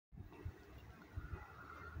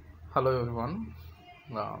Hello everyone.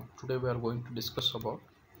 Today we are going to discuss about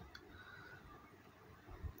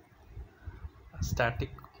static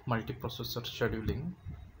multiprocessor scheduling,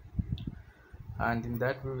 and in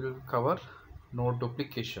that we will cover node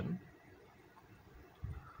duplication.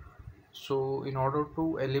 So in order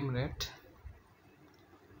to eliminate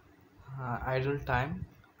idle time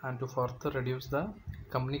and to further reduce the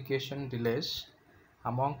communication delays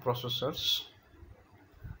among processors,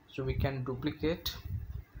 so we can duplicate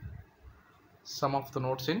some of the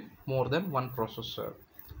nodes in more than one processor.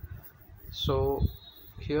 So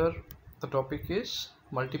here the topic is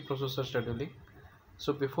multiprocessor scheduling.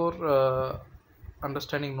 So before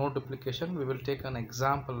understanding node duplication, we will take an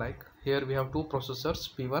example. Like here we have two processors,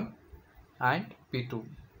 P1 and P2,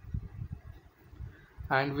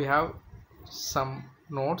 and we have some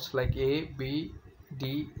nodes like A, B,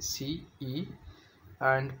 D, C, E,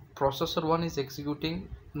 and processor 1 is executing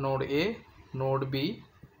node A, node B,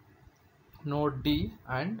 node D,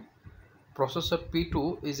 and processor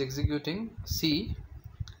P2 is executing C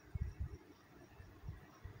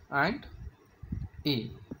and E.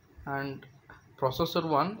 And processor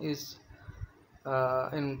 1 is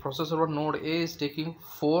in processor 1, node A is taking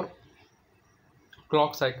 4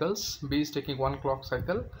 clock cycles, B is taking 1 clock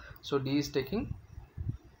cycle, so D is taking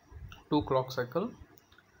 2 clock cycle,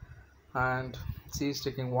 and C is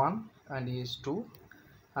taking 1 and E is 2.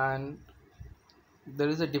 And there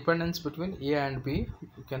is a dependence between A and B.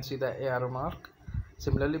 You can see the arrow mark.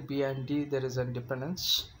 Similarly, B and D, there is a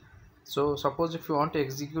dependence. So suppose if you want to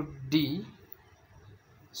execute D,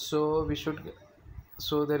 so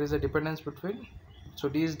there is a dependence between, so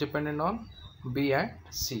D is dependent on B and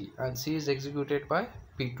C is executed by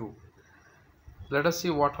P2. Let us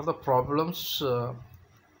see what are the problems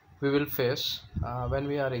we will face when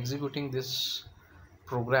we are executing this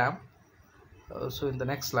program. So in the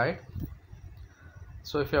next slide,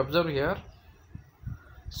 so if you observe here,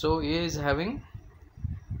 so A is having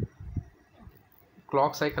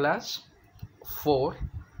clock cycle as 4,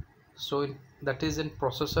 so that is in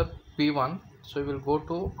processor P1. So we will go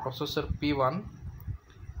to processor P1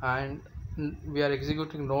 and we are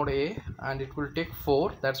executing node A, and it will take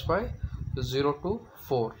 4, that's why 0 to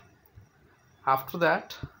 4. After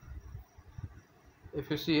that, if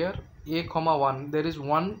you see here, A comma 1, there is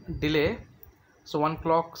one delay, so 1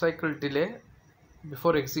 clock cycle delay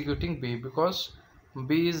before executing B, because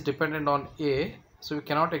B is dependent on A, so we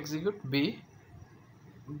cannot execute B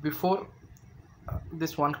before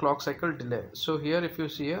this 1 clock cycle delay. So here if you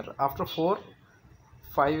see here, after 4,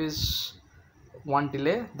 5 is 1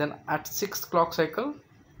 delay, then at 6th clock cycle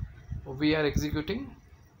we are executing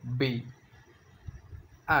B,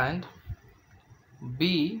 and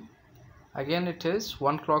B again it is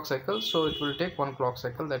 1 clock cycle, so it will take 1 clock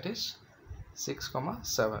cycle, that is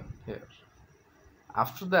 6,7 here.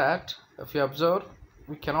 After that, if you observe,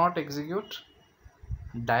 we cannot execute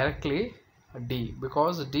directly D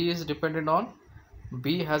because D is dependent on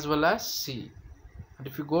B as well as C. And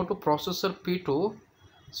if you go to processor P2,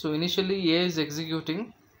 so initially A is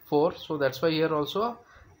executing 4, so that's why here also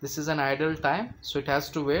this is an idle time, so it has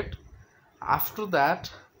to wait. After that,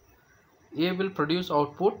 A will produce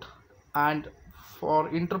output, and for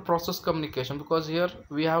inter-process communication, because here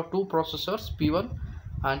we have two processors P1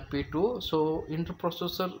 and P2, so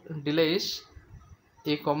inter-processor delay is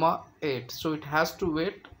A comma 8, so it has to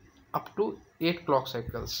wait up to 8 clock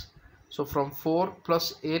cycles. So from 4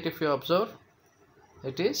 plus 8, if you observe,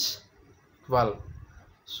 it is 12.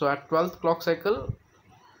 So at 12th clock cycle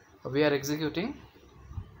we are executing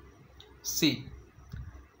C,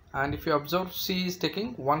 and if you observe, C is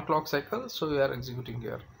taking 1 clock cycle, so we are executing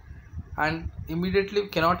here. And immediately we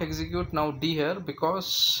cannot execute now D here,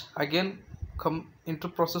 because again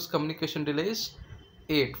inter-process communication delay is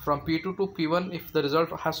 8. From P2 to P1, if the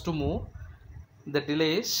result has to move, the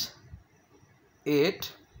delay is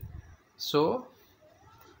 8. So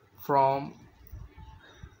from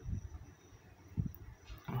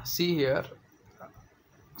see here,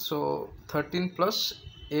 so 13 plus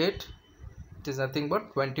 8, it is nothing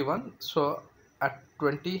but 21. So at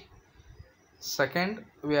 22nd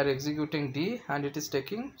we are executing D, and it is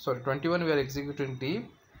taking, 21 we are executing D,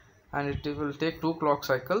 and it will take 2 clock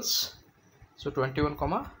cycles, so 21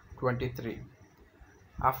 comma 23.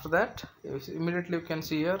 After that, immediately you can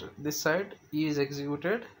see here, this side E is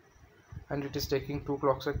executed, and it is taking 2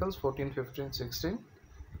 clock cycles, 14, 15, 16.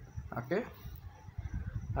 Okay,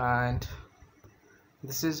 and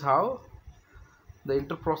this is how the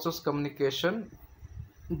inter-process communication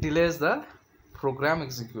delays the program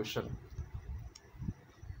execution.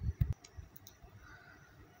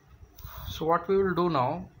 So what we will do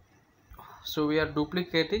now, so we are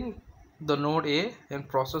duplicating the node A in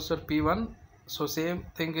processor P1, so same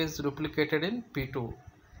thing is duplicated in P2,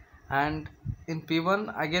 and in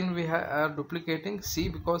P1 again we are duplicating C,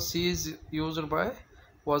 because C is used by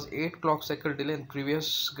was 8 clock cycle delay in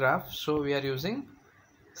previous graph, so we are using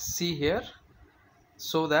C here,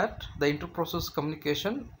 so that the interprocess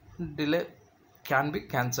communication delay can be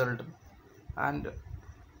cancelled. And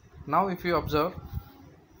now if you observe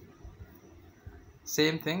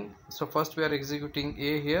same thing, so first we are executing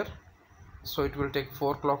A here, so it will take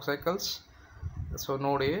 4 clock cycles, so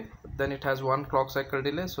node A, then it has 1 clock cycle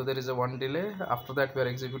delay, so there is a 1 delay. After that we are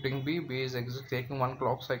executing B is taking 1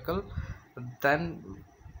 clock cycle, then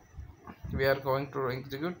we are going to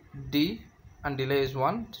execute D, and delay is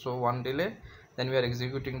 1, so 1 delay, then we are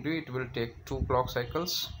executing D, it will take 2 clock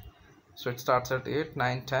cycles, so it starts at 8,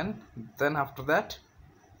 9, 10. Then after that,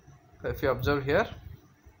 if you observe here,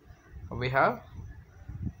 we have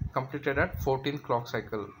completed at 14th clock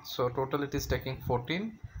cycle, so total it is taking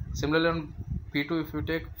 14. Similarly on P2, if you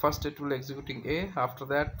take first, it will executing A, after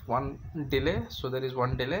that 1 delay, so there is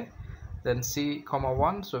 1 delay, then C comma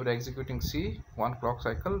 1, so we are executing C, 1 clock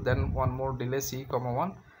cycle, then 1 more delay, C comma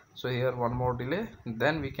 1, so here 1 more delay,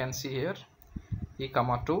 then we can see here E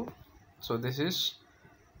comma 2, so this is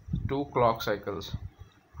 2 clock cycles.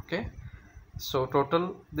 Okay, so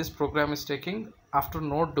total this program is taking, after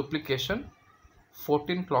node duplication,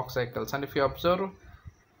 14 clock cycles. And if you observe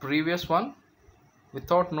previous one,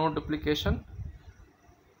 without node duplication,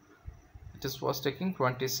 it was taking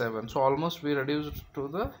 27, so almost we reduced to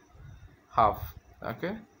the half.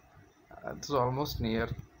 Okay, it's almost near.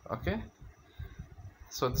 Okay,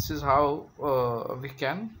 so this is how we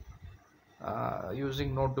can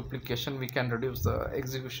using node duplication we can reduce the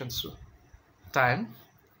execution time.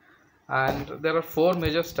 And there are 4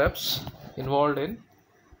 major steps involved in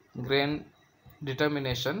grain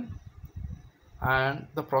determination and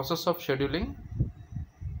the process of scheduling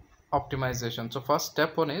optimization. So first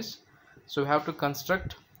step 1 is, so we have to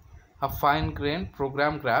construct a fine grained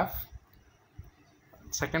program graph.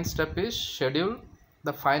 Second step is schedule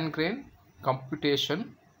the fine grain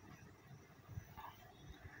computation.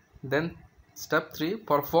 Then step 3,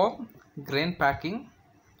 perform grain packing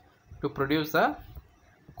to produce the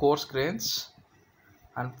coarse grains.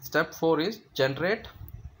 And step 4 is generate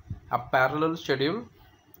a parallel schedule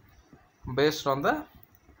based on the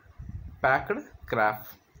packed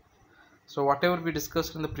graph. So whatever we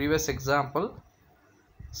discussed in the previous example,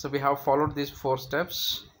 so we have followed these 4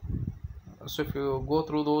 steps. So if you go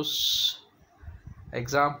through those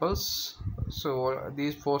examples, so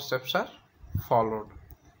these 4 steps are followed.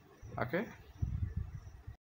 Okay.